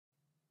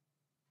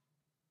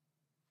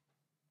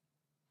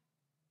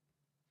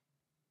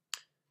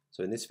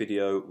So in this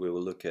video we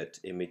will look at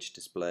image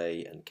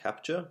display and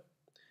capture,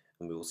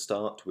 and we will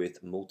start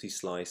with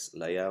multi-slice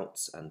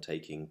layouts and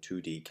taking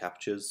 2D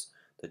captures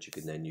that you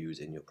can then use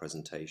in your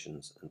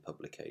presentations and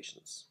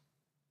publications.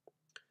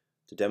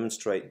 To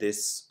demonstrate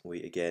this,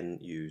 we again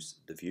use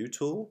the View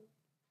tool,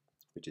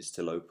 which is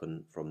still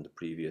open from the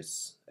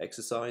previous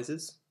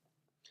exercises.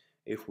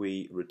 If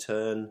we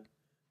return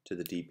to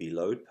the DB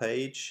load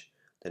page,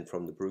 then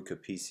from the Bruker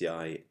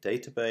PCI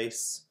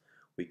database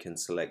we can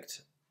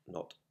select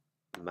not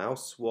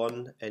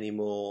mouse1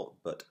 anymore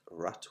but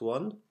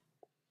rat1,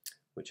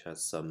 which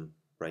has some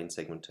brain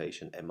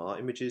segmentation MR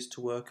images to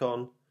work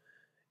on.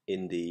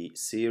 In the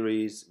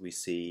series we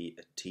see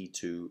a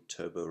T2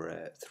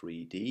 TurboRare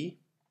 3D,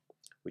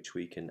 which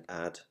we can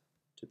add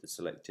to the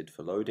selected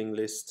for loading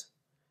list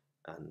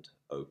and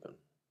open.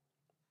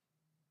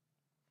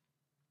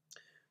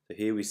 So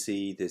here we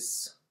see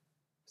this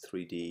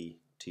 3D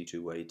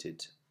T2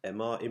 weighted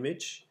MR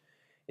image.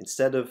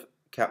 Instead of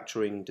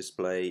capturing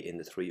display in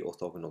the three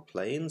orthogonal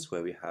planes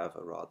where we have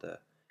a rather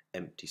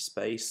empty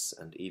space,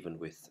 and even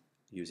with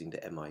using the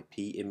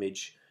MIP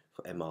image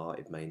for MR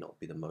it may not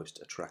be the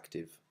most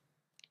attractive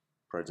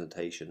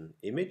presentation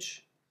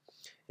image.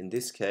 In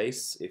this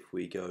case, if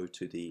we go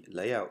to the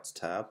Layouts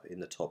tab in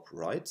the top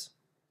right,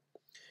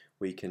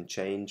 we can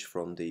change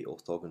from the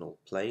orthogonal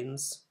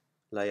planes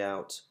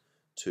layout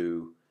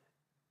to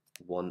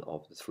one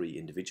of the three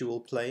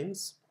individual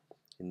planes.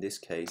 In this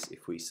case,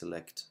 if we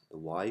select the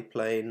Y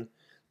plane,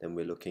 then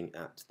we're looking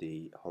at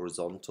the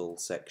horizontal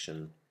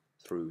section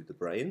through the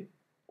brain.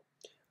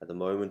 At the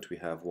moment we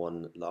have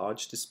one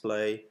large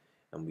display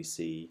and we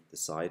see the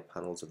side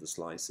panels of the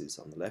slices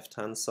on the left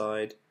hand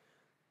side.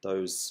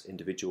 Those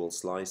individual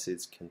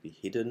slices can be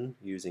hidden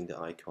using the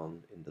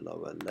icon in the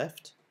lower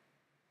left.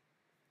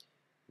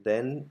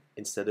 Then,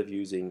 instead of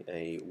using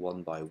a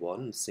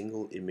 1x1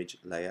 single image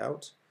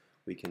layout,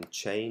 we can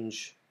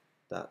change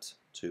that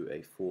to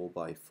a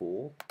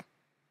 4x4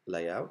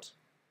 layout,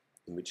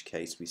 in which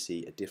case we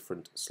see a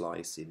different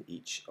slice in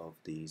each of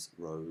these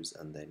rows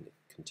and then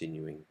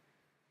continuing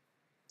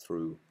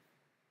through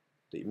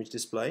the image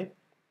display.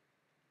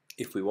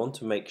 If we want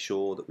to make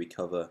sure that we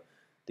cover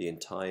the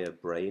entire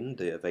brain,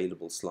 the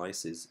available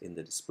slices in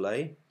the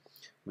display,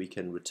 we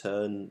can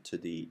return to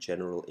the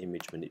General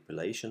Image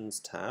Manipulations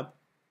tab,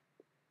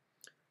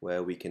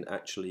 where we can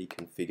actually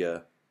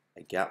configure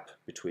a gap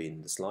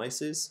between the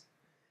slices.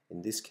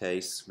 In this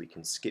case we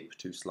can skip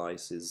 2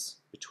 slices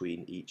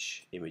between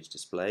each image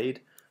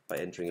displayed by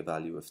entering a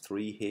value of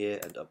 3 here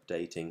and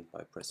updating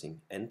by pressing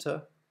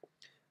enter.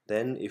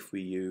 Then if we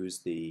use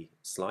the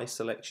slice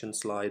selection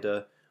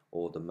slider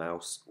or the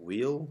mouse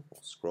wheel or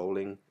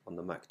scrolling on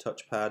the Mac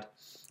touchpad,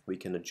 we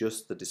can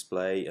adjust the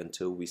display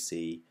until we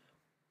see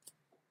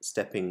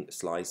stepping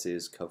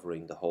slices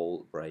covering the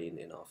whole brain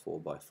in our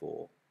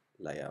 4x4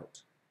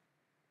 layout.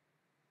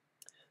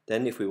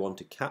 Then if we want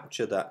to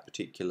capture that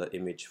particular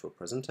image for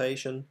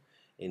presentation,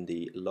 in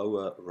the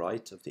lower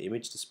right of the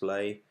image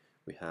display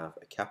we have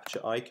a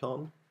capture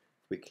icon.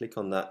 If we click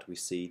on that we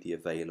see the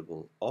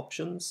available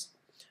options,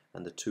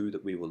 and the two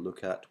that we will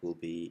look at will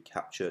be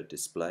capture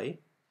display.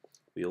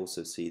 We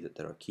also see that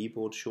there are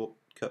keyboard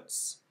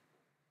shortcuts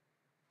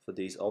for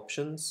these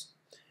options,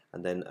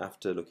 and then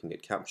after looking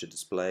at capture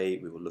display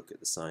we will look at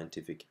the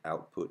scientific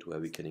output where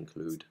we can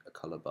include a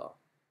color bar.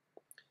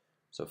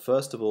 So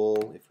first of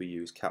all, if we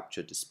use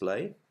capture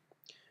display,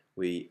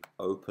 we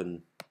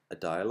open a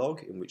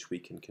dialog in which we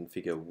can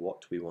configure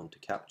what we want to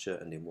capture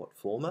and in what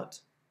format.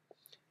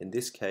 In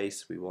this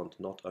case we want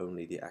not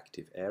only the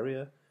active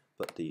area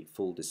but the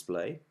full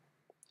display.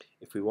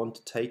 If we want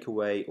to take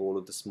away all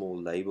of the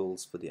small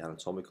labels for the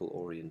anatomical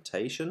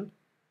orientation,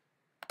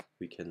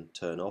 we can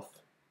turn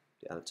off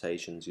the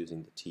annotations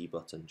using the T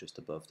button just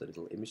above the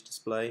little image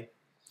display.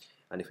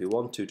 And if we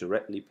want to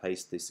directly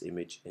paste this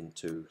image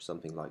into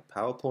something like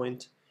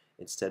PowerPoint,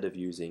 instead of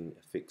using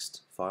a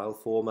fixed file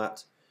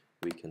format,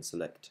 we can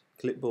select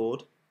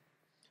clipboard,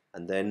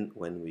 and then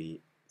when we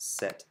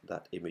set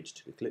that image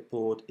to the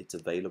clipboard it's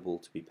available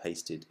to be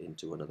pasted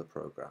into another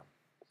program.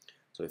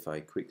 So if I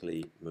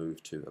quickly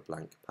move to a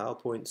blank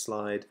PowerPoint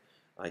slide,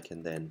 I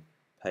can then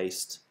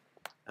paste,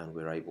 and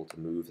we're able to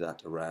move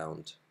that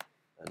around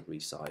and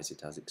resize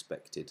it as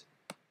expected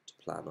to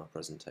plan our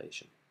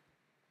presentation.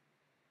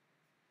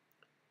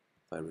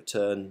 If I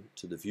return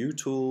to the View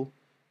tool,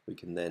 we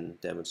can then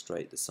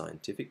demonstrate the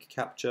scientific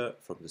capture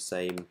from the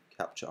same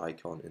capture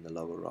icon in the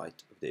lower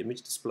right of the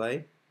image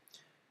display.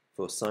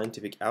 For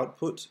scientific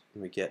output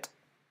we get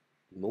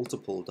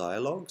multiple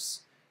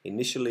dialogues.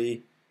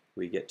 Initially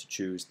we get to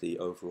choose the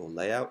overall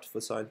layout for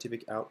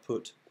scientific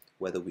output,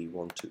 whether we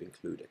want to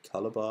include a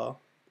color bar,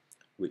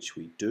 which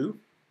we do.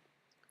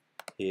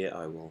 Here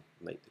I will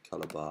make the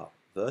color bar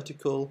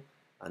vertical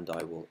and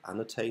I will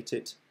annotate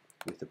it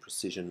with the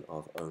precision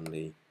of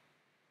only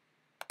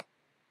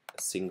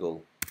a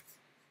single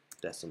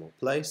decimal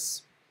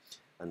place,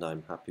 and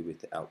I'm happy with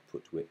the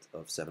output width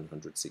of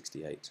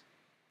 768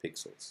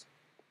 pixels.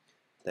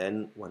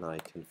 Then when I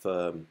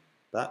confirm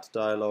that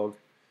dialog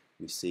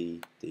we see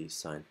the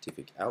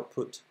scientific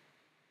output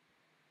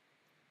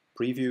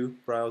preview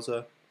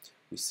browser,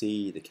 we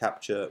see the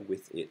capture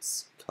with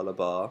its color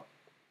bar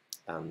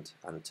and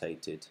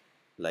annotated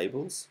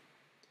labels.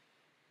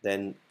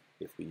 Then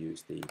if we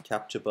use the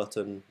capture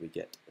button, we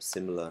get a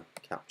similar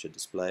capture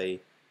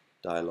display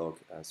dialog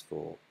as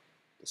for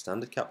the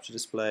standard capture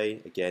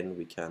display. Again,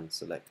 we can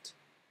select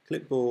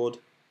clipboard,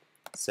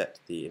 set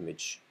the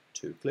image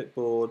to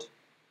clipboard,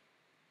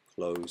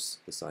 close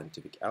the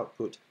scientific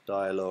output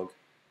dialog,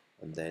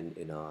 and then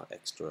in our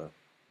extra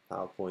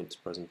PowerPoint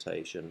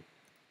presentation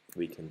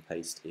we can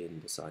paste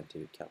in the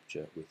scientific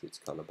capture with its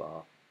color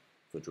bar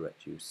for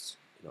direct use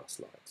in our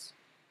slides.